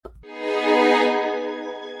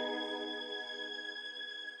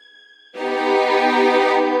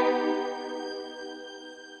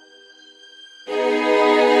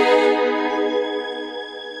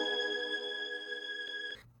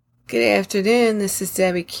Good afternoon, this is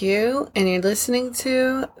Debbie Q, and you're listening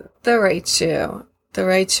to The Right Shoe. The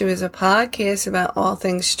Right Shoe is a podcast about all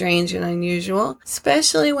things strange and unusual,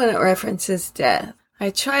 especially when it references death. I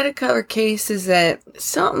try to cover cases that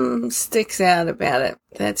something sticks out about it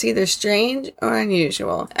that's either strange or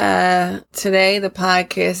unusual. Today, the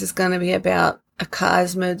podcast is going to be about a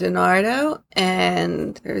Cosmo Dinardo,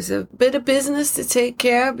 and there's a bit of business to take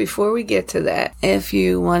care of before we get to that. If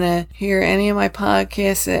you want to hear any of my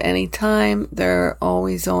podcasts at any time, they're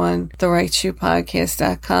always on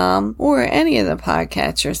therightshoepodcast.com or any of the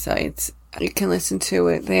podcatcher sites. You can listen to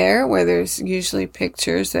it there, where there's usually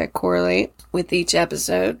pictures that correlate with each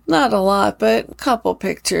episode. Not a lot, but a couple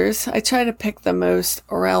pictures. I try to pick the most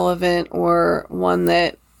relevant or one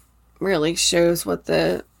that really shows what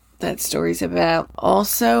that story's about.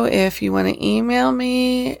 Also, if you want to email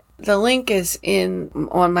me, the link is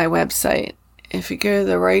on my website. If you go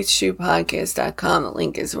to therightshoepodcast.com, the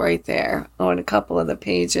link is right there on a couple of the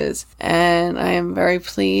pages. And I am very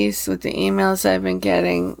pleased with the emails I've been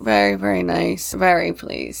getting. Very, very nice. Very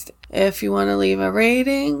pleased. If you want to leave a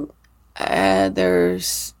rating, I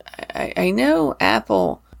know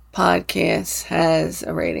Apple Podcasts has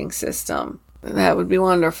a rating system. That would be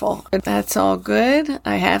wonderful. But that's all good.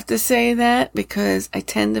 I have to say that because I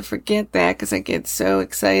tend to forget that because I get so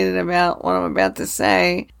excited about what I'm about to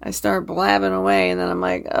say. I start blabbing away and then I'm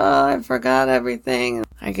like, oh, I forgot everything.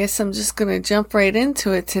 I guess I'm just going to jump right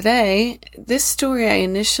into it today. This story I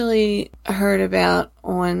initially heard about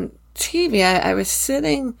on TV. I was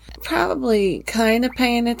sitting, probably kind of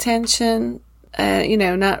paying attention.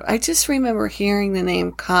 I just remember hearing the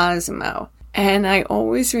name Cosmo. And I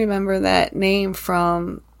always remember that name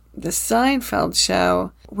from the Seinfeld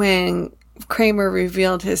show when Kramer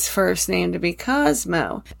revealed his first name to be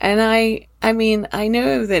Cosmo. And I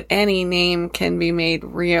know that any name can be made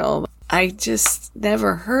real. I just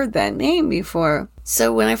never heard that name before.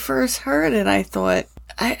 So when I first heard it, I thought,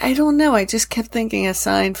 I don't know. I just kept thinking of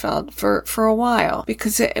Seinfeld for a while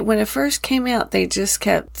because when it first came out, they just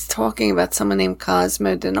kept talking about someone named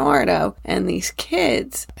Cosmo Dinardo and these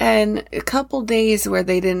kids, and a couple days where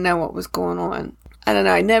they didn't know what was going on. I don't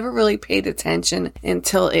know. I never really paid attention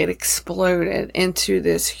until it exploded into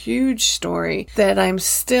this huge story that I'm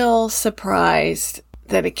still surprised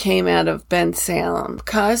that it came out of Bensalem.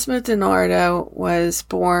 Cosmo Dinardo was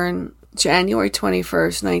born January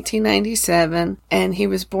 21st, 1997, and he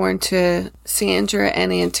was born to Sandra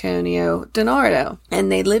and Antonio Dinardo.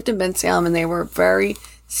 And they lived in Bensalem, and they were very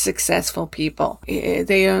successful people.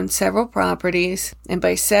 They owned several properties, and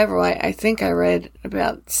by several, I think I read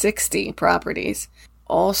about 60 properties.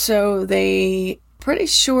 Also, pretty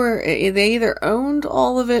sure they either owned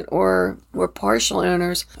all of it or were partial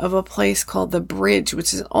owners of a place called The Bridge,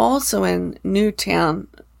 which is also in Newtown,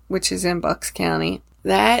 which is in Bucks County.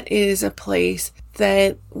 That is a place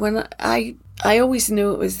that when I always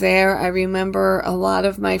knew it was there. I remember a lot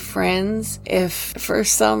of my friends, if for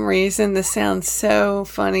some reason, this sounds so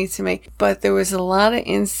funny to me, but there was a lot of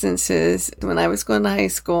instances when I was going to high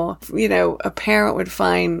school, a parent would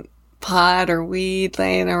find pot or weed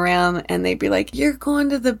laying around and they'd be like, you're going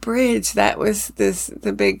to the bridge. That was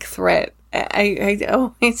the big threat. I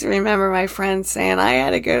always remember my friends saying I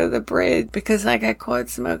had to go to the bridge because I got caught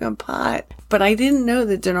smoking pot. But I didn't know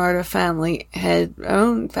the Dinardo family had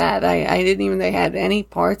owned that. I didn't even know they had any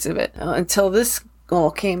parts of it until this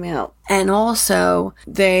all came out. And also,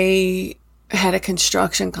 they had a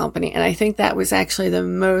construction company, and I think that was actually the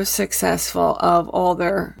most successful of all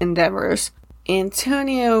their endeavors.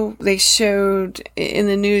 Antonio, they showed in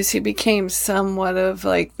the news, he became somewhat of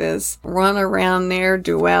like this run-around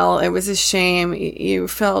ne'er-do-well. It was a shame. You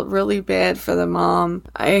felt really bad for the mom.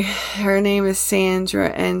 Her name is Sandra,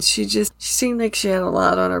 and she seemed like she had a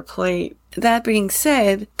lot on her plate. That being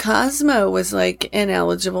said, Cosmo was like an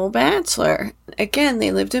eligible bachelor. Again, they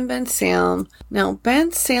lived in Bensalem. Now,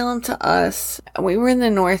 Bensalem to us, we were in the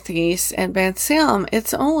Northeast, and Bensalem,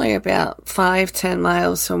 it's only about 5-10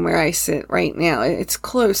 miles from where I sit right now. It's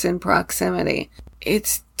close in proximity.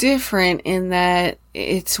 It's different in that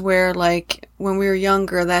it's where, like, when we were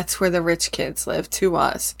younger, that's where the rich kids lived to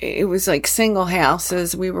us. It was like single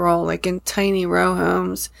houses. We were all like in tiny row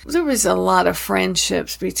homes. There was a lot of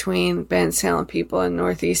friendships between Bensalem people and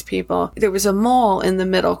Northeast people. There was a mall in the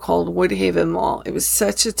middle called Woodhaven Mall. It was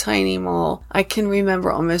such a tiny mall. I can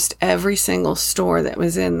remember almost every single store that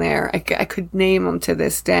was in there. I could name them to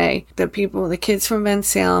this day. The kids from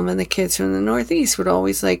Bensalem and the kids from the Northeast would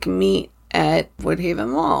always like meet at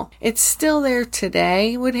Woodhaven Mall. It's still there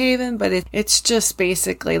today, Woodhaven, but it's just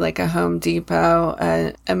basically like a Home Depot,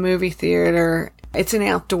 a movie theater, It's an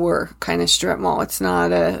outdoor kind of strip mall. It's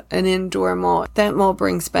not an indoor mall. That mall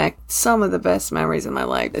brings back some of the best memories of my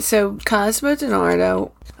life. So Cosmo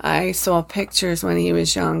Dinardo, I saw pictures when he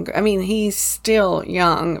was young. I mean, he's still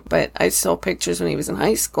young, but I saw pictures when he was in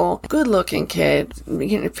high school. Good looking kid.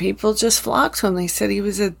 You know, people just flocked to him. They said he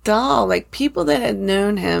was a doll. Like, people that had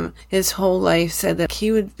known him his whole life said that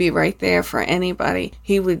he would be right there for anybody.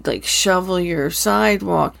 He would like shovel your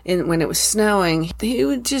sidewalk when it was snowing. He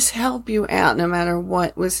would just help you out no matter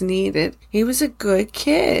what was needed. He was a good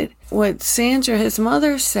kid. What Sandra, his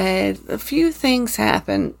mother, said, a few things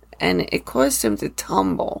happened and it caused him to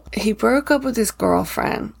tumble. He broke up with his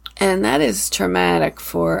girlfriend, and that is traumatic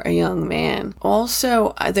for a young man.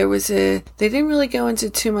 Also, they didn't really go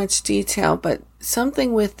into too much detail, but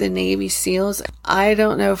something with the Navy SEALs, I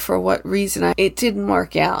don't know for what reason, it didn't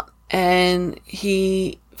work out. And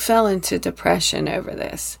he fell into depression over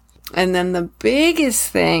this. And then the biggest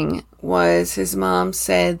thing was his mom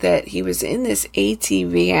said that he was in this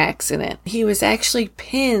ATV accident. He was actually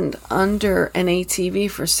pinned under an ATV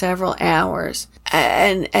for several hours.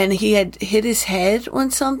 And he had hit his head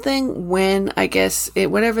on something when, I guess,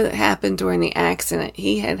 whatever that happened during the accident,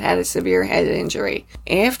 he had a severe head injury.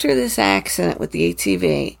 After this accident with the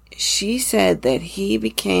ATV, she said that he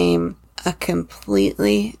became a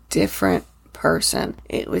completely different person.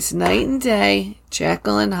 It was night and day,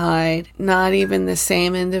 Jekyll and Hyde, not even the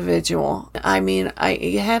same individual. I mean,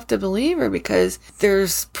 you have to believe her, because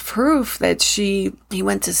there's proof that he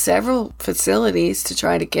went to several facilities to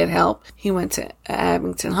try to get help. He went to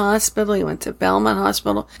Abington Hospital, he went to Belmont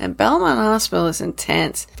Hospital, and Belmont Hospital is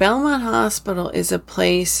intense. Belmont Hospital is a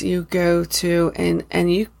place you go to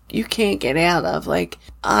and you can't get out of. Like,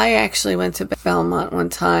 I actually went to Belmont one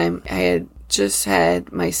time. I had just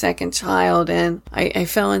had my second child, and I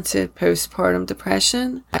fell into postpartum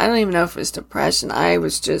depression. I don't even know if it was depression.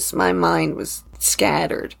 My mind was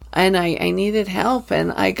scattered, and I needed help,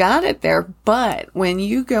 and I got it there. But when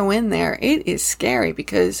you go in there, it is scary,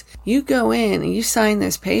 because you go in and you sign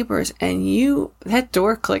those papers, and that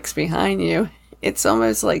door clicks behind you. It's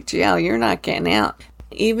almost like jail. You're not getting out.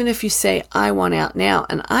 Even if you say, I want out now.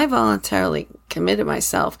 And I voluntarily committed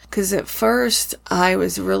myself, because at first I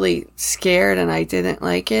was really scared and I didn't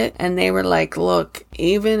like it. And they were like, look,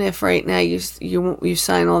 even if right now you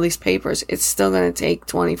sign all these papers, it's still going to take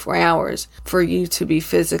 24 hours for you to be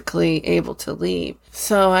physically able to leave.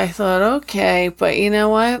 So I thought, okay, but you know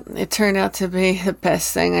what? It turned out to be the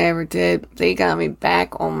best thing I ever did. They got me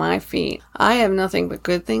back on my feet. I have nothing but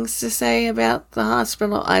good things to say about the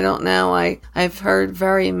hospital. I don't know. I've heard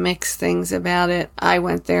very mixed things about it. I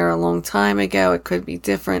went there a long time ago. It could be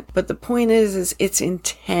different. But the point is it's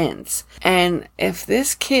intense. And if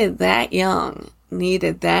this kid that young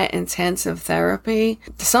needed that intensive therapy,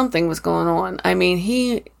 something was going on. I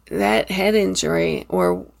mean, that head injury,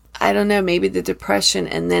 or I don't know, maybe the depression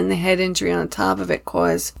and then the head injury on top of it,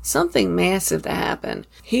 caused something massive to happen.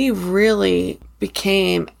 He really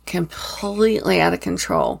became completely out of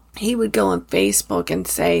control. He would go on Facebook and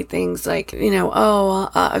say things like,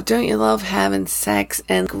 don't you love having sex?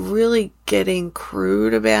 And really getting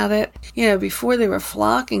crude about it. Before they were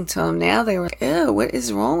flocking to him, now they were, ew, what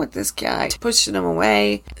is wrong with this guy? Pushing him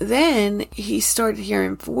away. Then he started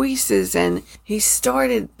hearing voices, and he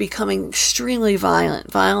started becoming extremely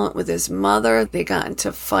violent with his mother. They got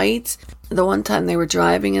into fights. The one time they were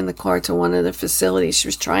driving in the car to one of the facilities, she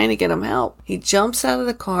was trying to get him help. He jumps out of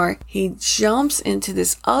the car. He jumps into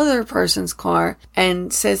this other person's car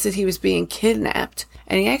and says that he was being kidnapped.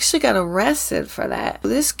 And he actually got arrested for that.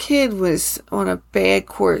 This kid was on a bad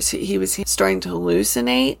course. He was starting to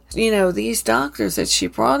hallucinate. These doctors that she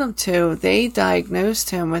brought him to, they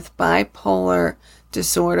diagnosed him with bipolar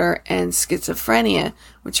disorder and schizophrenia,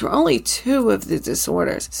 which were only two of the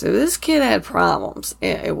disorders. So this kid had problems.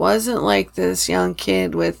 It wasn't like this young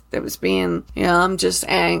kid that was being, I'm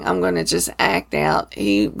going to just act out.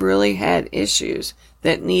 He really had issues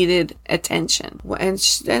that needed attention. And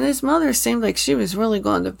his mother seemed like she was really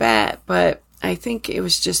going to bat, but I think it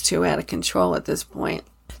was just too out of control at this point.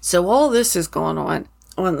 So all this is going on.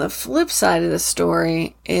 On the flip side of the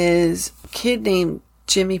story is a kid named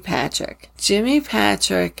Jimmy Patrick. Jimmy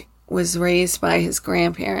Patrick was raised by his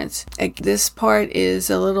grandparents. This part is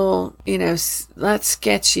a little, not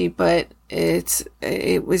sketchy, but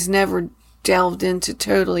it was never delved into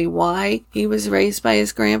totally why he was raised by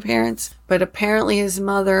his grandparents. But apparently his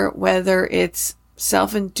mother, whether it's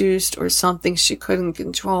self-induced or something she couldn't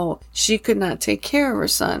control, she could not take care of her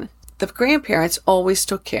son. The grandparents always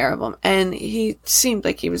took care of him, and he seemed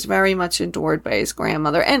like he was very much adored by his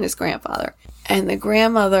grandmother and his grandfather. And the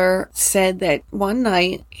grandmother said that one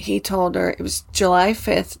night he told her, it was July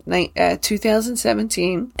 5th,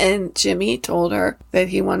 2017, and Jimmy told her that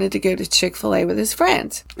he wanted to go to Chick-fil-A with his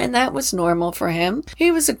friends. And that was normal for him.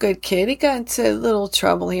 He was a good kid. He got into a little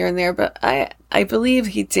trouble here and there, but I believe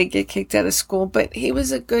he did get kicked out of school, but he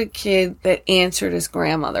was a good kid that answered his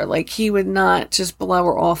grandmother. Like, he would not just blow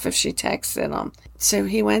her off if she texted him. So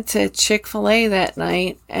he went to Chick-fil-A that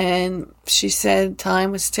night, and she said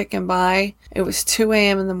time was ticking by. It was 2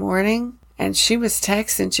 a.m. in the morning, and she was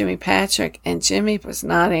texting Jimmy Patrick, and Jimmy was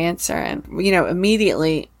not answering.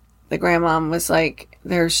 Immediately, the grandmom was like,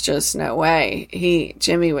 there's just no way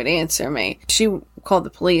Jimmy would answer me. She called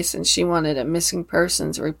the police, and she wanted a missing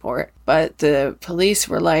persons report. But the police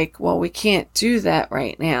were like, well, we can't do that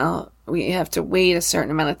right now. We have to wait a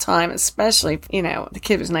certain amount of time, especially, the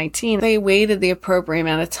kid was 19. They waited the appropriate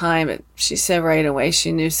amount of time, but she said right away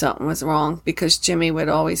she knew something was wrong because Jimmy would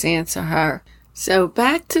always answer her. So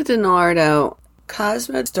back to Dinardo,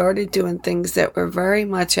 Cosmo started doing things that were very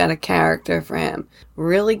much out of character for him.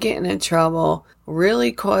 Really getting in trouble,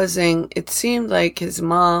 really causing, it seemed like his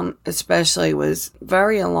mom especially was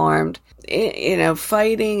very alarmed,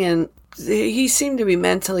 fighting, and he seemed to be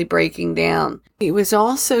mentally breaking down. He was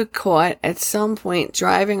also caught at some point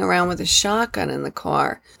driving around with a shotgun in the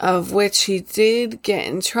car, of which he did get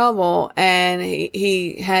in trouble, and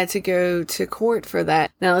he had to go to court for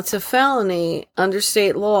that. Now, it's a felony under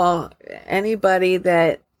state law. Anybody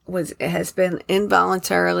that has been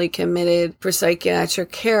involuntarily committed for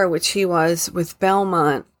psychiatric care, which he was with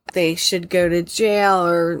Belmont, they should go to jail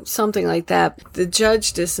or something like that. The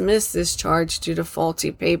judge dismissed this charge due to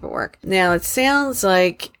faulty paperwork. Now, it sounds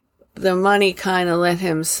like the money kind of let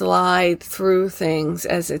him slide through things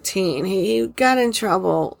as a teen. He got in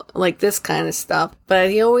trouble, like this kind of stuff, but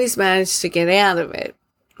he always managed to get out of it.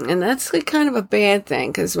 And that's like kind of a bad thing,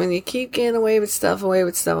 because when you keep getting away with stuff,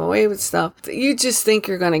 you just think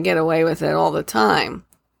you're going to get away with it all the time.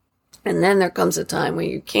 And then there comes a time where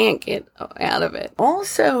you can't get out of it.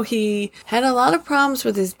 Also, he had a lot of problems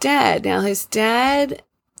with his dad. Now, his dad,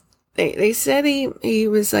 they said he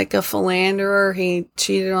was like a philanderer. He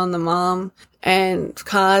cheated on the mom. And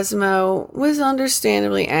Cosmo was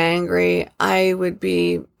understandably angry. I would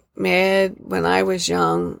be mad when I was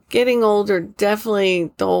young. Getting older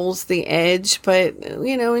definitely dulls the edge, but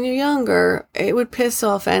when you're younger, it would piss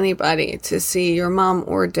off anybody to see your mom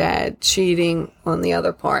or dad cheating on the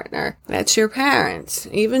other partner. That's your parents.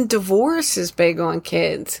 Even divorce is big on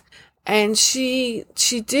kids. And she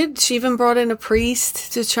even brought in a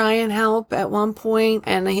priest to try and help at one point,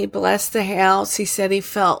 and he blessed the house. He said he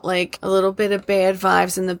felt like a little bit of bad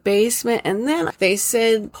vibes in the basement, and then they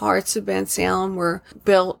said parts of Bensalem were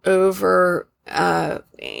built over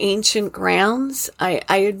ancient grounds. I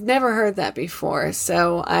had never heard that before,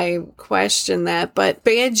 so I questioned that, but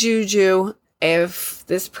bad juju. If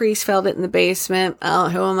this priest felt it in the basement, who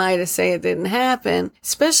am I to say it didn't happen?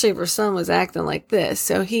 Especially if her son was acting like this.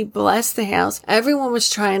 So he blessed the house. Everyone was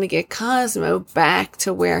trying to get Cosmo back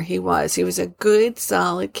to where he was. He was a good,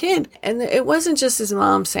 solid kid. And it wasn't just his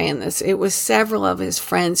mom saying this. It was several of his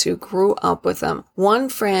friends who grew up with him. One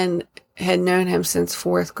friend had known him since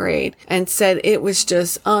 4th grade and said it was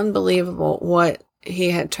just unbelievable what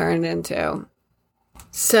he had turned into.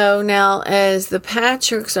 So now, as the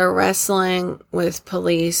Patricks are wrestling with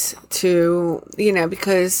police to,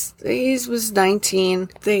 because he was 19,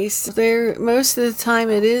 they're most of the time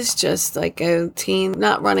it is just like a teen,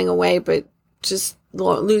 not running away, but just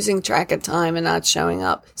losing track of time and not showing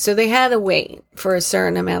up. So they had to wait for a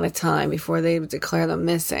certain amount of time before they would declare them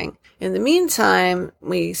missing. In the meantime,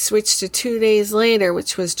 we switched to 2 days later,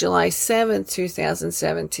 which was July 7th,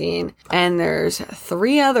 2017, and there's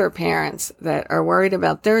 3 other parents that are worried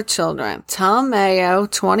about their children. Tom Mayo,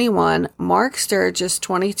 21, Mark Strugis,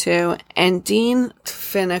 22, and Dean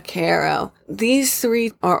Finocchiaro. These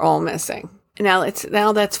 3 are all missing. Now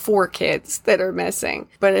that's 4 kids that are missing.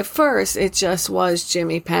 But at first, it just was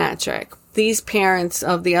Jimmy Patrick. These parents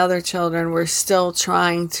of the other children were still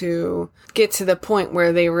trying to get to the point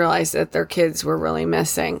where they realized that their kids were really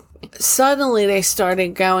missing. Suddenly, they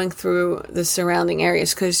started going through the surrounding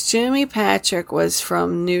areas because Jimmy Patrick was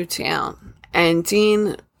from Newtown and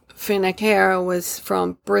Dean Finocchiaro was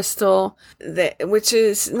from Bristol, which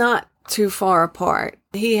is not too far apart.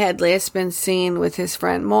 He had last been seen with his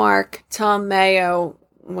friend Mark. Tom Mayo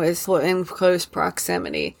was in close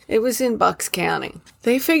proximity. It was in Bucks County.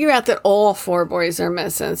 They figure out that all 4 boys are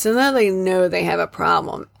missing, so now they know they have a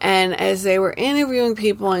problem. And as they were interviewing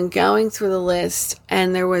people and going through the list,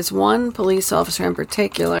 and there was one police officer in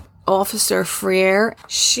particular, Officer Freire.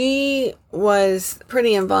 She was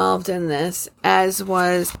pretty involved in this, as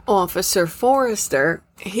was Officer Forrester.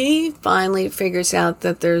 He finally figures out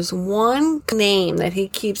that there's one name that he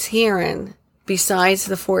keeps hearing besides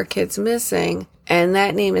the 4 kids missing, and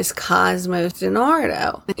that name is Cosmo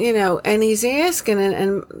Dinardo. And he's asking,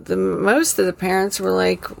 and most of the parents were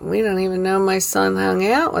like, we don't even know my son hung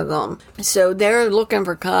out with them. So they're looking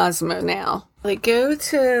for Cosmo now. They go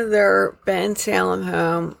to their Bensalem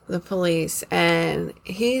home, the police, and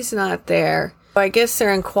he's not there. I guess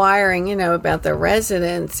they're inquiring, about the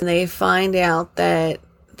residents, and they find out that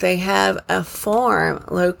they have a farm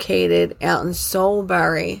located out in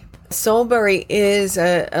Soulbury. Soulbury is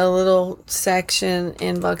a little section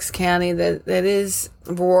in Bucks County that is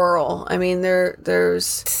rural. I mean,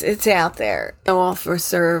 it's out there.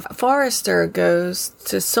 Officer Forrester goes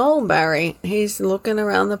to Soulbury. He's looking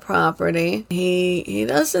around the property. He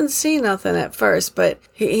doesn't see nothing at first, but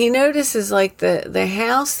he notices like the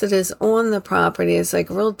house that is on the property is like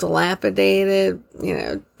real dilapidated,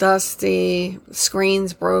 dusty,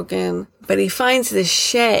 screens broken. But he finds the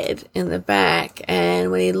shed in the back,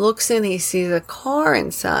 and when he looks in, he sees a car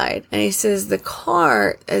inside. And he says the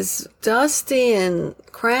car, as dusty and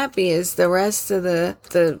crappy as the rest of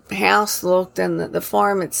the house looked, and the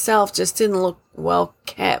farm itself just didn't look well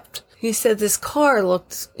kept. He said this car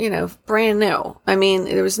looked, brand new. I mean,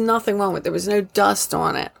 there was nothing wrong with it. There was no dust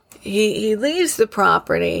on it. He leaves the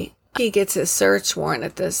property. He gets a search warrant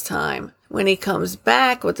at this time. When he comes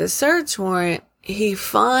back with the search warrant, he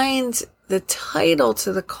finds the title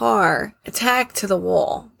to the car tacked to the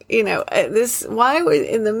wall. Why would,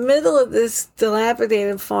 in the middle of this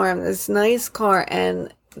dilapidated farm, this nice car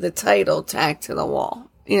and the title tacked to the wall?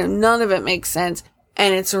 None of it makes sense.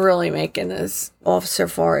 And it's really making this Officer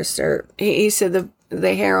Forrester, he said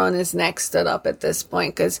the hair on his neck stood up at this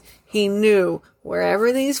point, because he knew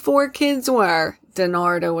wherever these 4 kids were,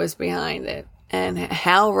 Dinardo was behind it. And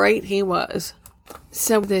how right he was.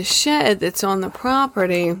 So the shed that's on the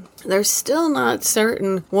property, they're still not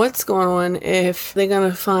certain what's going on, if they're going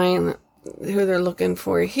to find who they're looking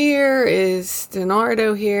for here. Is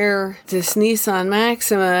Dinardo here? This Nissan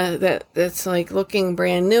Maxima that's like looking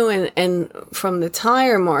brand new, and from the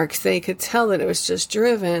tire marks, they could tell that it was just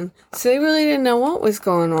driven. So they really didn't know what was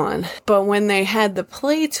going on. But when they had the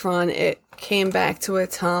plates run, it came back to a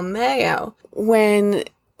Tom Mayo. When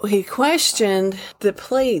he questioned the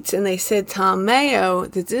plates and they said Tom Mayo,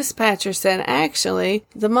 the dispatcher said, actually,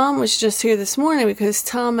 the mom was just here this morning because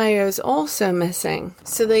Tom Mayo's also missing.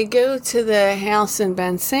 So they go to the house in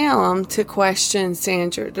Bensalem to question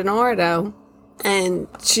Sandra Dinardo. And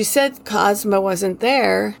she said Cosmo wasn't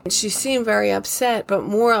there. She seemed very upset, but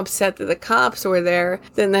more upset that the cops were there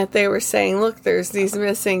than that they were saying, look, there's these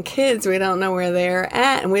missing kids. We don't know where they're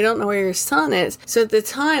at, and we don't know where your son is. So at the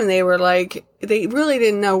time, they were like, they really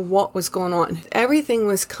didn't know what was going on. Everything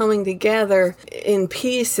was coming together in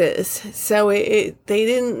pieces. So they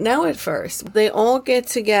didn't know at first. They all get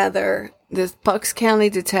together. The Bucks County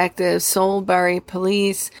detectives, Soulbury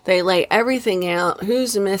police, they lay everything out,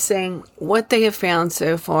 who's missing, what they have found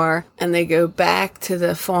so far, and they go back to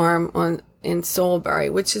the farm in Soulbury,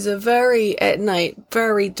 which is at night,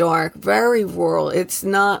 very dark, very rural. It's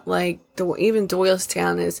not like even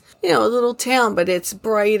Doylestown is, a little town, but it's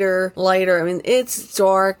brighter, lighter. I mean, it's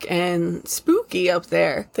dark and spooky up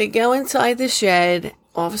there. They go inside the shed.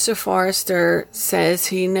 Officer Forrester says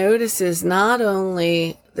he notices not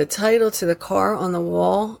only the title to the car on the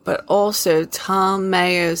wall, but also Tom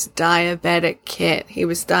Mayo's diabetic kit. He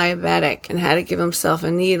was diabetic and had to give himself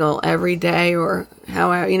a needle every day, or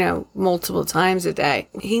however, multiple times a day.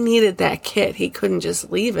 He needed that kit. He couldn't just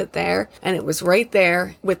leave it there, and it was right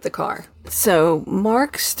there with the car. So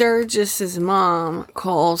Mark Strugis' mom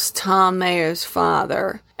calls Tom Mayo's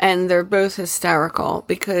father, and they're both hysterical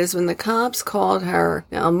because when the cops called her,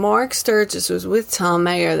 now Mark Strugis was with Tom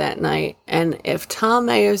Mayo that night, and if Tom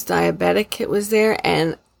Mayo's diabetic kit was there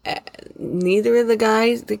and neither of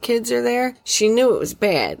the kids are there, she knew it was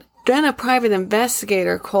bad. Then a private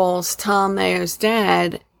investigator calls Tom Mayo's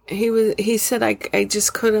dad. He said, I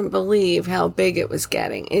just couldn't believe how big it was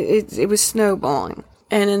getting. It was snowballing.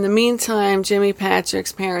 And in the meantime, Jimmy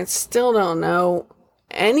Patrick's parents still don't know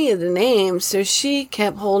any of the names, so she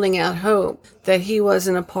kept holding out hope that he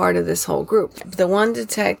wasn't a part of this whole group. The one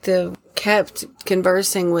detective kept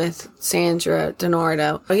conversing with Sandra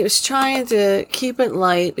Dinardo. He was trying to keep it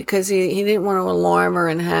light because he didn't want to alarm her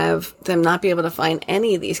and have them not be able to find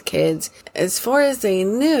any of these kids. As far as they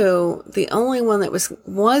knew, the only one that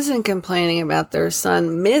wasn't complaining about their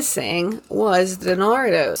son missing was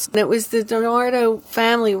Dinardo's. And it was the Dinardo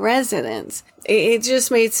family residence. It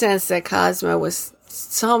just made sense that Cosmo was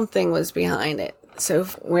something was behind it. So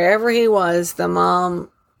wherever he was, the mom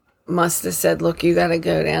must have said, look, you got to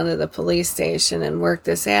go down to the police station and work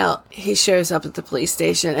this out. He shows up at the police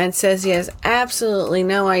station and says he has absolutely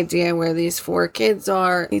no idea where these 4 kids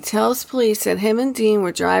are. He tells police that him and Dean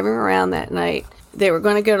were driving around that night. They were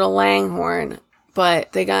going to go to Langhorne,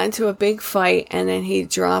 but they got into a big fight, and then he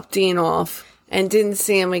dropped Dean off and didn't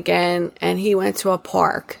see him again, and he went to a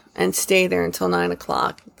park and stayed there until 9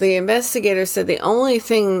 o'clock. The investigator said the only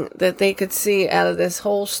thing that they could see out of this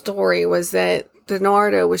whole story was that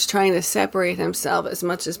Dinardo was trying to separate himself as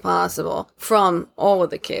much as possible from all of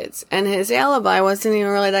the kids. And his alibi wasn't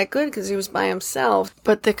even really that good because he was by himself.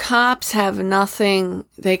 But the cops have nothing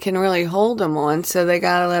they can really hold him on, so they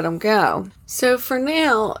gotta let him go. So for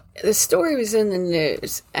now, the story was in the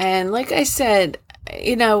news. And like I said,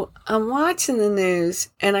 you know, I'm watching the news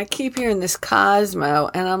and I keep hearing this Cosmo,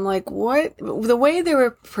 and I'm like, what? The way they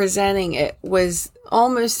were presenting it was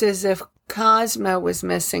almost as if Cosmo was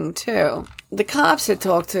missing too. The cops had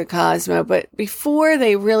talked to Cosmo, but before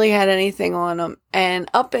they really had anything on him, and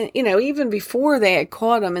even before they had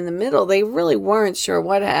caught him in the middle, they really weren't sure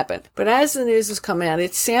what happened. But as the news was coming out,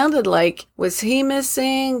 it sounded like, was he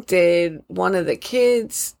missing? Did one of the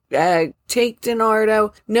kids take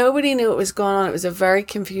Dinardo? Nobody knew what was going on. It was a very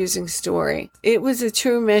confusing story. It was a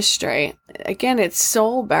true mystery. Again, it's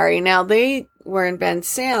Soulbury. Now, they were in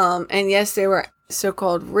Bensalem, and yes, they were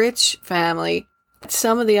so-called rich family.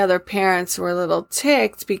 Some of the other parents were a little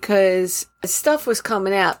ticked because stuff was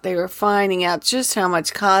coming out. They were finding out just how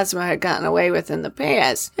much Cosmo had gotten away with in the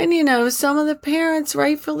past. And, you know, some of the parents,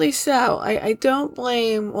 rightfully so. I don't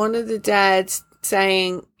blame one of the dads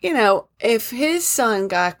saying, you know, if his son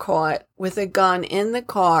got caught with a gun in the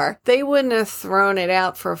car, they wouldn't have thrown it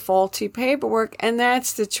out for faulty paperwork. And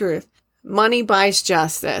that's the truth. Money buys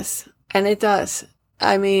justice. And it does.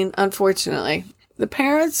 I mean, unfortunately. The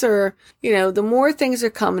parents are, you know, the more things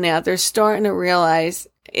are coming out, they're starting to realize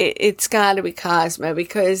it's got to be Cosmo,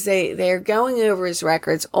 because they're going over his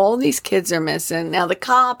records. All these kids are missing. Now, the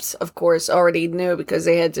cops, of course, already knew because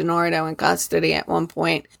they had Dinardo in custody at one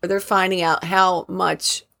point. They're finding out how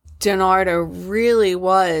much Dinardo really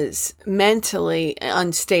was mentally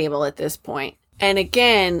unstable at this point. And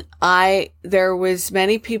again, there was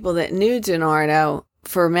many people that knew Dinardo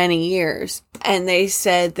for many years, and they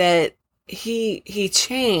said that he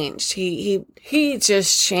changed. He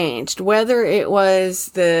just changed. Whether it was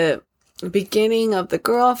the beginning of the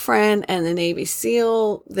girlfriend and the Navy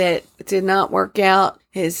SEAL that did not work out.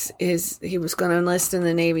 He was going to enlist in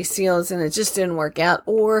the Navy SEALs and it just didn't work out.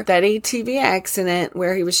 Or that ATV accident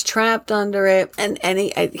where he was trapped under it and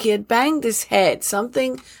he had banged his head.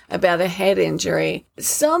 Something about a head injury.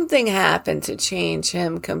 Something happened to change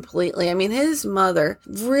him completely. I mean, his mother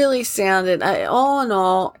really sounded, all in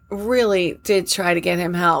all, really did try to get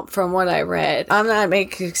him help from what I read. I'm not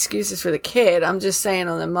making excuses for the kid. I'm just saying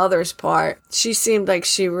on the mother's part, she seemed like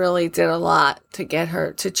she really did a lot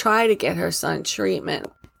to try to get her son treatment.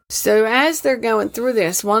 So as they're going through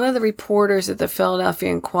this, one of the reporters at the Philadelphia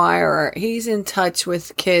Inquirer, he's in touch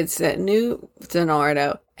with kids that knew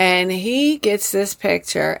Dinardo. And he gets this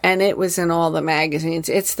picture, and it was in all the magazines.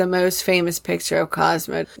 It's the most famous picture of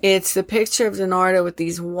Cosmo. It's the picture of Dinardo with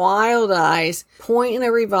these wild eyes, pointing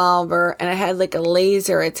a revolver, and it had like a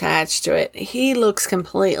laser attached to it. He looks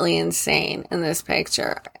completely insane in this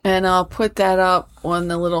picture. And I'll put that up on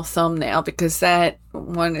the little thumbnail because that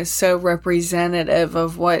one is so representative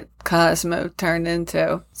of what Cosmo turned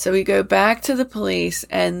into. So we go back to the police,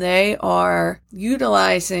 and they are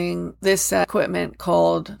utilizing this equipment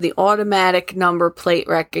called the automatic number plate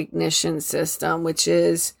recognition system, which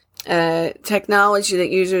is technology that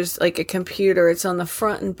uses like a computer. It's on the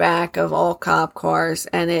front and back of all cop cars,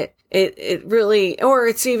 and it really, or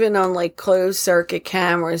it's even on like closed circuit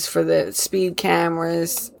cameras for the speed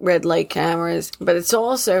cameras, red light cameras, but it's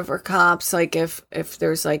also for cops. Like if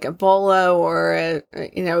there's like a bolo or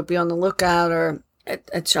be on the lookout or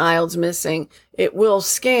a child's missing, it will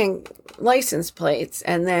scan license plates.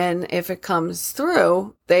 And then if it comes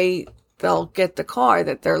through, they'll get the car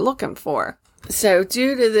that they're looking for. So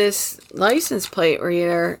due to this license plate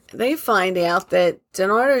reader, they find out that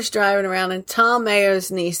Dinardo's driving around in Tom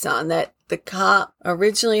Mayo's Nissan that the cop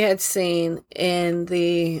originally had seen in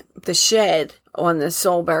the shed on the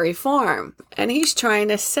Soulbury farm. And he's trying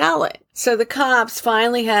to sell it. So the cops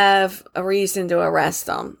finally have a reason to arrest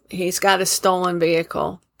him. He's got a stolen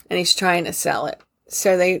vehicle and he's trying to sell it.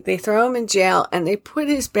 So they throw him in jail and they put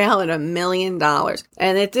his bail at $1 million.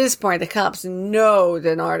 And at this point, the cops know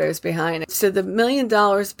Dinardo's behind it. So the $1 million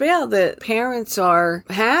bail, the parents are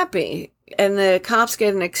happy. And the cops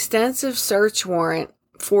get an extensive search warrant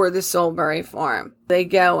for the Soulbury farm. They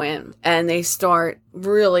go in and they start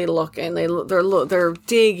really looking. They're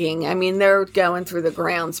digging. I mean, they're going through the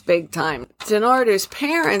grounds big time. Dinardo's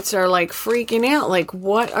parents are like freaking out. Like,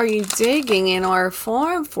 what are you digging in our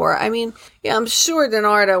farm for? I mean, yeah, I'm sure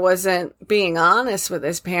Dinardo wasn't being honest with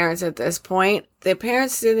his parents at this point. The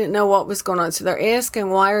parents didn't know what was going on. So they're asking,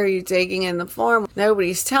 why are you digging in the farm?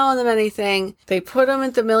 Nobody's telling them anything. They put him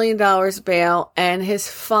at the $1 million bail, and his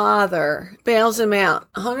father bails him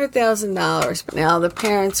out $100,000. Now, the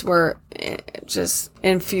parents were just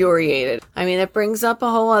infuriated. I mean, it brings up a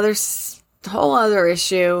whole other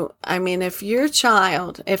issue. I mean, if your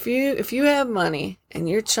child, if you have money and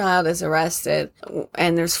your child is arrested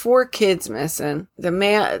and there's 4 kids missing, the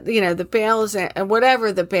bail is,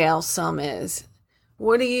 whatever the bail sum is,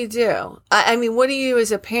 what do you do? I mean, what do you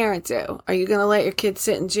as a parent do? Are you going to let your kid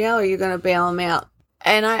sit in jail, or are you going to bail them out?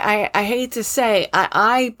 And I hate to say,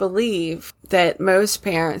 I believe that most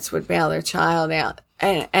parents would bail their child out.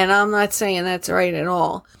 And I'm not saying that's right at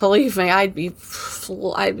all. Believe me, I'd be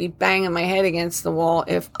banging my head against the wall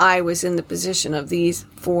if I was in the position of these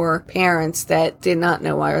 4 parents that did not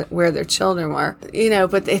know where their children were.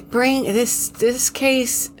 But this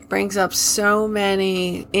case brings up so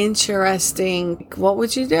many interesting. What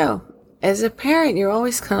would you do? As a parent, you're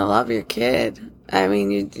always gonna love your kid. I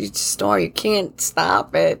mean, you just are. You can't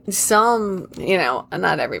stop it. Some,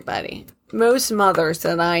 not everybody. Most mothers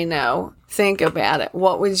that I know think about it.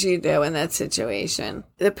 What would you do in that situation?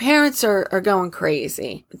 The parents are going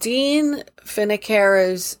crazy. Dean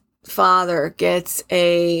Finocchiaro's father gets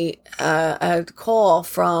a call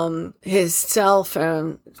from his cell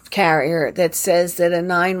phone carrier that says that a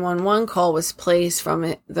 911 call was placed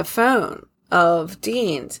from the phone of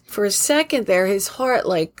Dean's. For a second there, his heart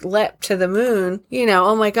leapt to the moon.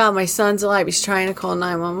 Oh my God, my son's alive. He's trying to call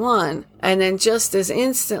 911. And then just as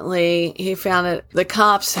instantly, he found that the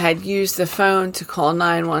cops had used the phone to call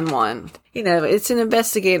 911. It's an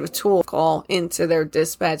investigative tool call into their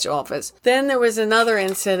dispatch office. Then there was another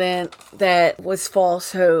incident that was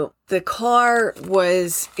false hope. The car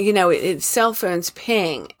was, its cell phones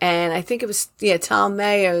ping. And I think it was, Tom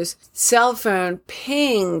Mayo's cell phone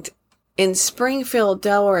pinged in Springfield,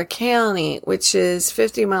 Delaware County, which is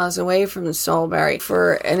 50 miles away from Solebury.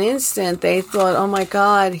 For an instant, they thought, oh my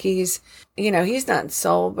God, he's not in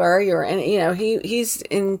Solebury he's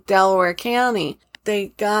in Delaware County. They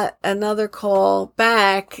got another call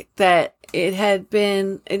back that it had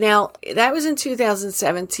been, now that was in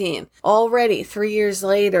 2017. Already 3 years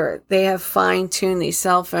later, they have fine-tuned these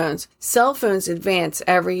cell phones. Cell phones advance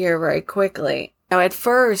every year very quickly. Now, at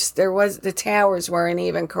first, the towers weren't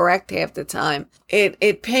even correct half the time.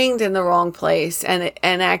 It pinged in the wrong place, and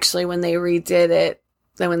actually when they redid it,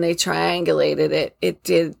 then when they triangulated it, it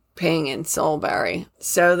did ping in Solebury.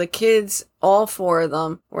 So the kids, all 4 of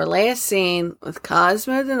them, were last seen with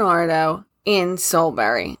Cosmo Dinardo in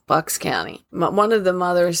Solebury, Bucks County. One of the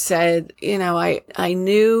mothers said, I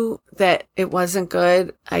knew that it wasn't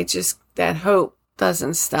good. That hope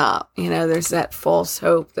doesn't stop. There's that false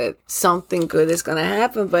hope that something good is going to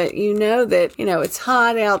happen, but that, it's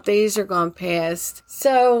hot out, days are gone past.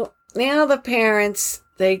 So now the parents,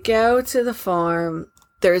 they go to the farm.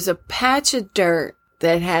 There's a patch of dirt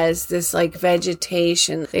that has this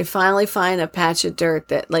vegetation. They finally find a patch of dirt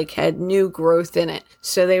that had new growth in it.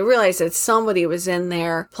 So they realize that somebody was in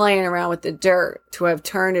there playing around with the dirt to have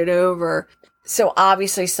turned it over. So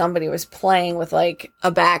obviously somebody was playing with a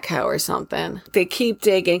backhoe or something. They keep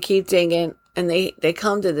digging, and they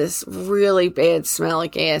come to this really bad smell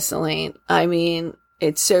of gasoline. I mean,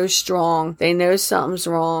 it's so strong. They know something's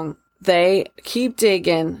wrong. They keep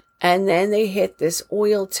digging, and then they hit this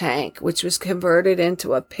oil tank, which was converted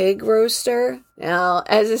into a pig roaster. Now,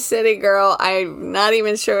 as a city girl, I'm not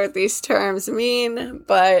even sure what these terms mean,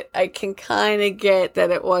 but I can kind of get that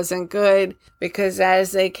it wasn't good, because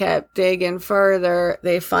as they kept digging further,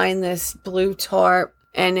 they find this blue tarp,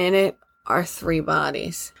 and in it are 3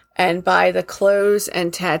 bodies. And by the clothes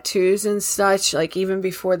and tattoos and such, even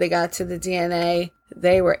before they got to the DNA,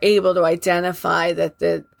 they were able to identify that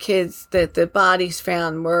the bodies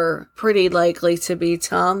found were pretty likely to be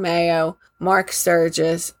Tom Mayo, Mark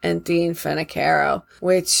Strugis, and Dean Finocchiaro,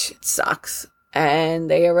 which sucks. And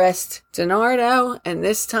they arrest Dinardo, and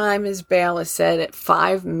this time his bail is set at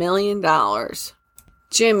 $5 million.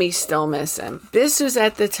 Jimmy's still missing. This was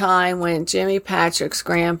at the time when Jimmy Patrick's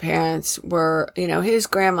grandparents were, his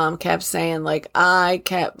grandmom kept saying, I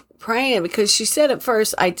kept praying, because she said at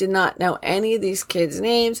first, I did not know any of these kids'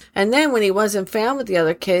 names. And then when he wasn't found with the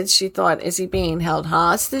other kids, she thought, is he being held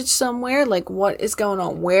hostage somewhere? What is going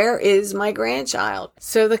on? Where is my grandchild?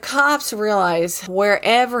 So the cops realize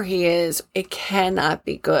wherever he is, it cannot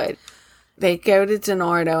be good. they go to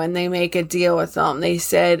Dinardo and they make a deal with him. They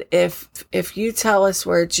said, if you tell us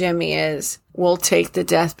where Jimmy is, we'll take the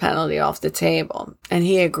death penalty off the table. And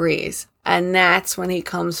he agrees. And that's when he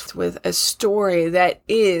comes with a story that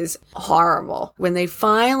is horrible. When they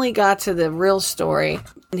finally got to the real story,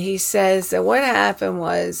 he says that what happened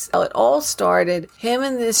was, it all started, him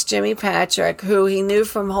and this Jimmy Patrick, who he knew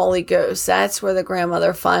from Holy Ghost. That's where the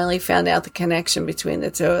grandmother finally found out the connection between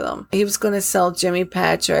the two of them. He was going to sell Jimmy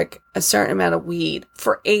Patrick a certain amount of weed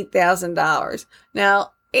for $8,000.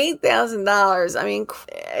 Now, $8,000, I mean,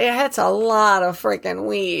 that's a lot of freaking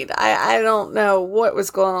weed. I don't know what was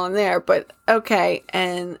going on there, but okay.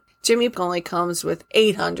 And Jimmy only comes with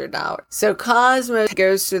 $800. So Cosmo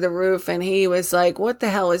goes through the roof and he was like, what the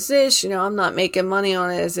hell is this? I'm not making money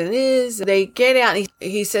on it as it is. They get out and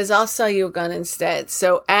he says, I'll sell you a gun instead.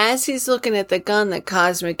 So as he's looking at the gun that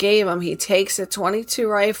Cosmo gave him, he takes a .22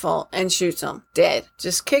 rifle and shoots him dead.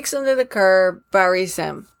 Just kicks him to the curb, buries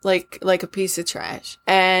him like a piece of trash.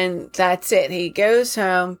 And that's it. He goes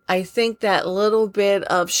home. I think that little bit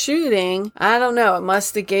of shooting, I don't know, it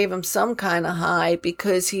must have gave him some kind of high,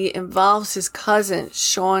 because he involves his cousin,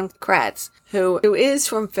 Sean Kratz, who is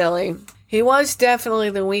from Philly. He was definitely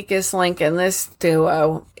the weakest link in this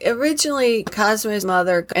duo. Originally, Cosmo's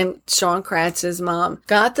mother and Sean Kratz's mom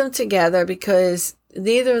got them together because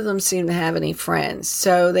neither of them seemed to have any friends.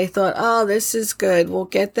 So they thought, oh, this is good. We'll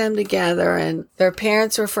get them together. And their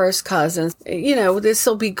parents were first cousins. This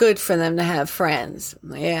will be good for them to have friends.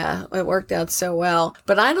 Yeah, it worked out so well.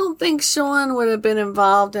 But I don't think Sean would have been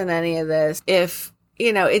involved in any of this if,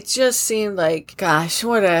 it just seemed like, gosh,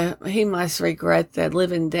 he must regret the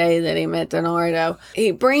living day that he met Dinardo. He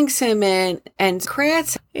brings him in, and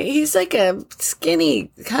Kratz, he's like a skinny,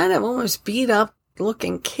 kind of almost beat up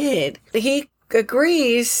looking kid. He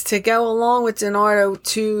agrees to go along with Dinardo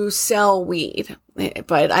to sell weed.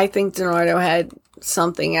 But I think Dinardo had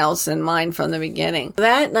something else in mind from the beginning.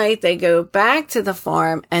 That night they go back to the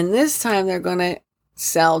farm, and this time they're going to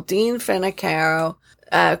sell Dean Finocchiaro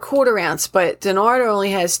a quarter ounce, but Dinardo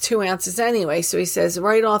only has 2 ounces anyway. So he says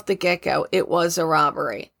right off the get-go, it was a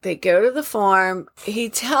robbery. They go to the farm. He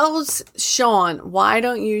tells Sean, why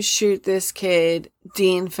don't you shoot this kid,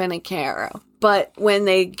 Dean Finocchiaro? But when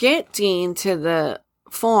they get Dean to the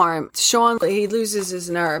farm, Sean, he loses his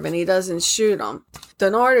nerve and he doesn't shoot him.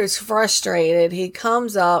 Dinardo's frustrated. He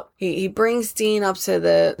comes up, he brings Dean up to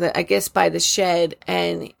the I guess by the shed,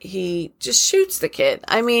 and he just shoots the kid.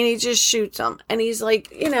 I mean, he just shoots him. And he's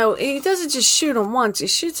like, he doesn't just shoot him once, he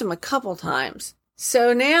shoots him a couple times.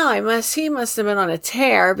 So now he must have been on a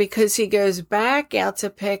tear, because he goes back out to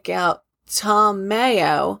pick out Tom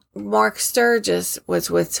Mayo. Mark Strugis was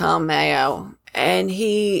with Tom Mayo. And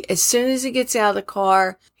as soon as he gets out of the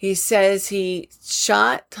car, he says he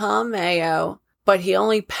shot Tom Mayo, but he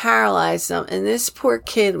only paralyzed him. And this poor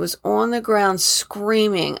kid was on the ground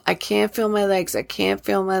screaming, I can't feel my legs, I can't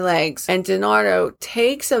feel my legs. And Dinardo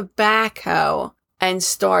takes a backhoe and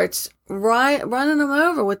starts running him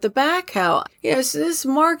over with the backhoe. So this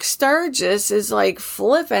Mark Strugis is like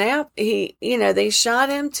flipping out. They shot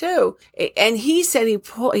him too. And he said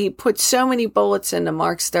he put so many bullets into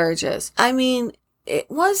Mark Strugis. I mean,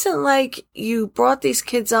 it wasn't like you brought these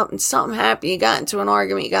kids up and something happened, you got into an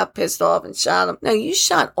argument, you got pissed off and shot them. No, you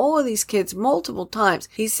shot all of these kids multiple times.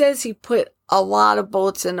 He says he put a lot of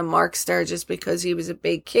bullets into Mark Strugis because he was a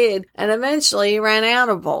big kid, and eventually he ran out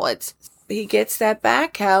of bullets. He gets that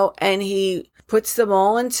backhoe and he puts them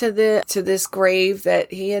all into this grave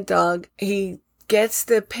that he had dug. He gets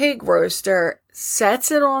the pig roaster,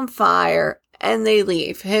 sets it on fire, and they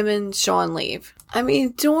leave. Him and Sean leave. I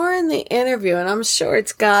mean, during the interview, and I'm sure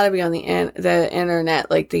it's got to be on the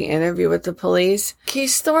internet, like the interview with the police, he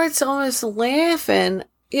starts almost laughing.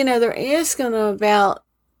 They're asking him about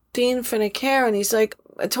Dean Finocchiaro, and he's like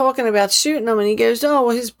talking about shooting him, and he goes, oh,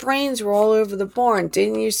 well, his brains were all over the barn.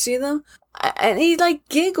 Didn't you see them? And he like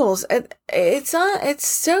giggles. It's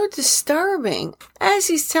so disturbing. As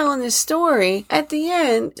he's telling the story, at the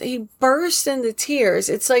end, he bursts into tears.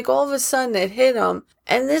 It's like all of a sudden it hit him.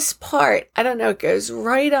 And this part, I don't know, it goes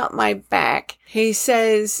right up my back. He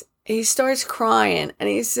says, he starts crying and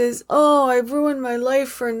he says, oh, I ruined my life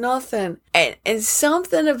for nothing. And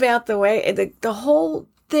something about the way, the whole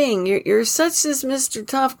thing, you're such this Mr.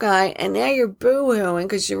 Tough Guy, and now you're boo-hooing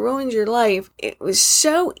because you ruined your life. It was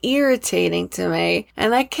so irritating to me,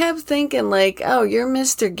 and I kept thinking like, oh, you're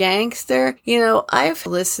Mr. Gangster. I've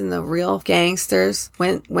listened to real gangsters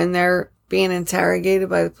when they're being interrogated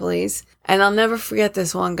by the police, and I'll never forget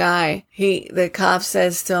this one guy. The cop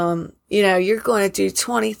says to him, you're going to do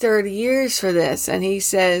 20, 30 years for this, and he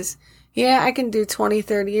says, yeah, I can do 20,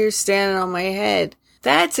 30 years standing on my head.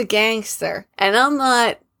 That's a gangster. And I'm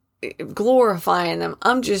not glorifying them.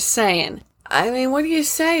 I'm just saying. I mean, what do you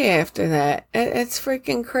say after that? It's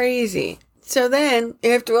freaking crazy. So then,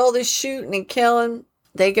 after all this shooting and killing,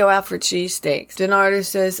 they go out for cheesesteaks. Dinardo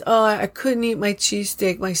says, oh, I couldn't eat my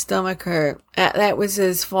cheesesteak. My stomach hurt. That was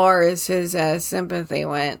as far as his sympathy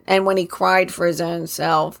went. And when he cried for his own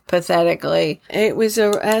self, pathetically,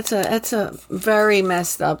 that's a very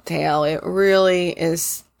messed up tale. It really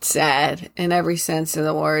is sad in every sense of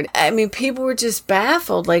the word. I mean, people were just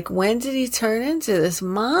baffled. Like, when did he turn into this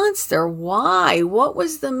monster? Why? What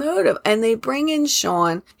was the motive? And they bring in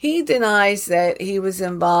Sean. He denies that he was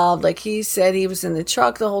involved. Like, he said he was in the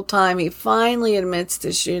truck the whole time. He finally admits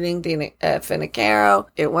to shooting Finocchiaro.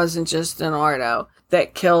 It wasn't just Dinardo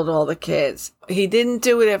that killed all the kids. He didn't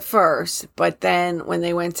do it at first, but then when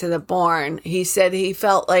they went to the barn, he said he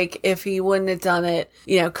felt like if he wouldn't have done it,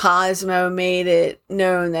 Cosmo made it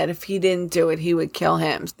known that if he didn't do it, he would kill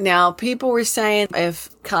him. Now, people were saying if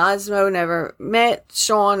Cosmo never met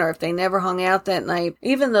Sean or if they never hung out that night,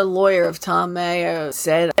 even the lawyer of Tom Mayo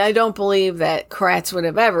said, I don't believe that Kratz would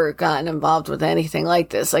have ever gotten involved with anything like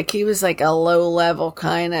this. Like, he was like a low-level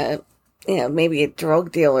kind of, maybe a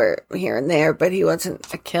drug dealer here and there, but he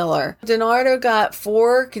wasn't a killer. Dinardo got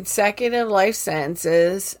 4 consecutive life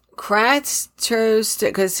sentences. Kratz chose to,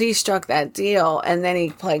 because he struck that deal, and then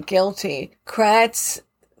he pled guilty. Kratz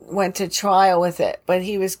went to trial with it, but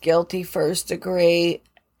he was guilty first degree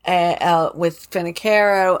with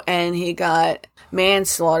Finocchiaro, and he got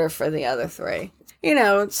manslaughter for the other 3.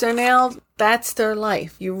 So now that's their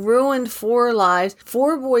life. You ruined 4 lives,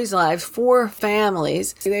 4 boys' lives, 4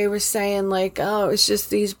 families. They were saying like, oh, it's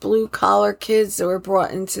just these blue-collar kids that were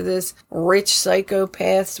brought into this rich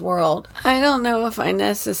psychopath's world. I don't know if I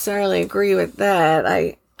necessarily agree with that.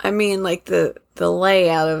 I mean, like the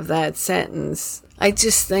layout of that sentence. I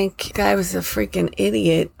just think the guy was a freaking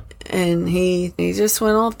idiot. And he just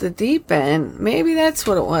went off the deep end. Maybe that's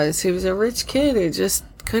what it was. He was a rich kid who just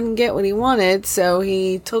couldn't get what he wanted, so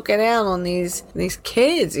he took it out on these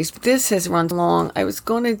kids. This has run long. I was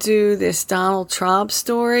going to do this Donald Traub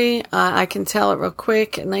story. I can tell it real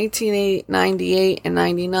quick. In 1998 and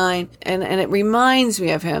 99, and it reminds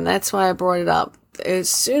me of him. That's why I brought it up. As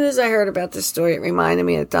soon as I heard about this story, it reminded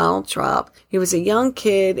me of Donald Traub. He was a young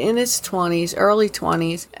kid in his 20s, early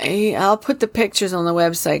 20s. I'll put the pictures on the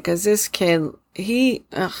website because this kid, he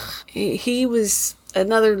was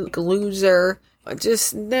another loser.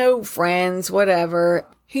 Just no friends, whatever.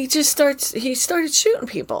 He started shooting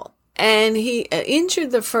people. And he injured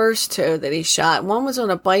the first 2 that he shot. One was on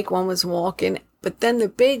a bike, one was walking. But then the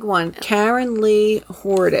big one, Karen Lee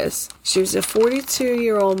Hortis. She was a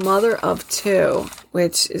 42-year-old mother of 2,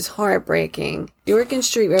 which is heartbreaking. York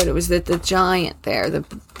Street Road, it was at the Giant there,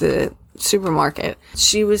 the supermarket.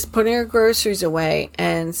 She was putting her groceries away,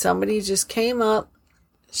 and somebody just came up,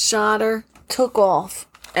 shot her, took off.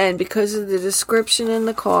 And because of the description in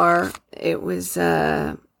the car, it was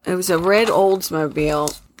a red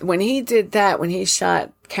Oldsmobile. When he did that, when he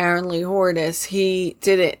shot Karen Lee Hortis, he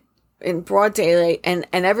did it in broad daylight, and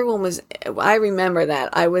everyone was, I remember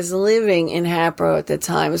that. I was living in Hapro at the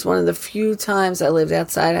time. It was one of the few times I lived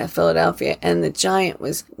outside of Philadelphia, and the Giant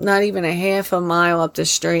was not even a half a mile up the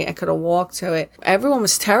street. I could have walked to it. Everyone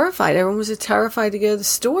was terrified. Everyone was terrified to go to the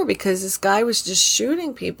store because this guy was just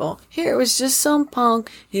shooting people. Here, it was just some punk.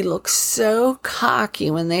 He looked so cocky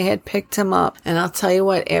when they had picked him up. And I'll tell you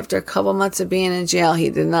what, after a couple months of being in jail, he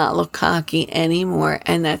did not look cocky anymore.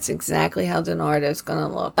 And that's exactly how Dinardo's going to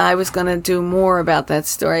look. I was going to do more about that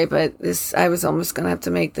story, but I was almost going to have to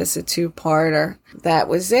make this a 2-parter. That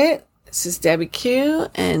was it. This is Debbie Q,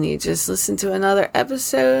 and you just listened to another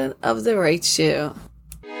episode of The Right Shoe.